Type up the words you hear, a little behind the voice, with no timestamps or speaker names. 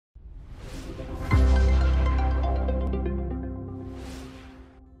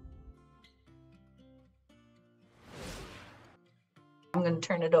I'm going to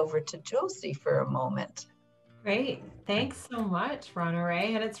turn it over to Josie for a moment. Great. Thanks so much,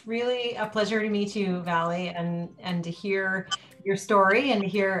 Ronna-Rae. And it's really a pleasure to meet you, Vali, and to hear your story and to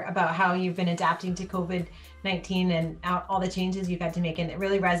hear about how you've been adapting to COVID-19 and all the changes you've had to make. And it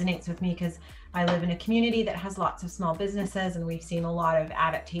really resonates with me because I live in a community that has lots of small businesses, and we've seen a lot of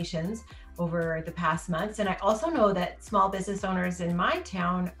adaptations over the past months. And I also know that small business owners in my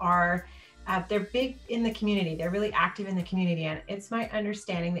town are they're big in the community. They're really active in the community. And it's my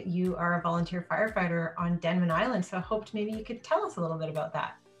understanding that you are a volunteer firefighter on Denman Island. So I hoped maybe you could tell us a little bit about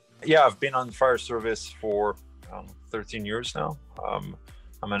that. Yeah, I've been on fire service for 13 years now. I'm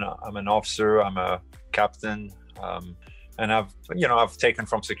an officer, I'm a captain, and I've taken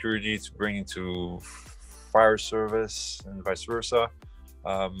from security to bring into fire service and vice versa.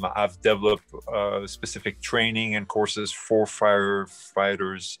 I've developed specific training and courses for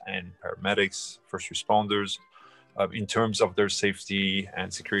firefighters and paramedics, first responders, in terms of their safety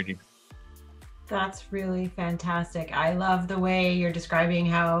and security. That's really fantastic. I love the way you're describing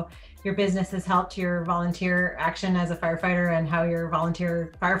how your business has helped your volunteer action as a firefighter and how your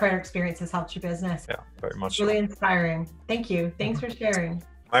volunteer firefighter experience has helped your business. Yeah, very much. Really inspiring. Thank you. Thanks for sharing.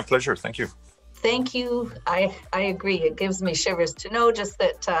 My pleasure. Thank you. Thank you. I agree. It gives me shivers to know just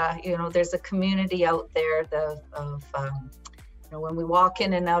that, there's a community out there when we walk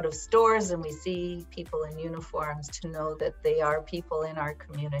in and out of stores and we see people in uniforms, to know that they are people in our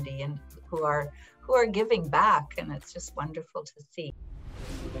community and who are giving back. And it's just wonderful to see.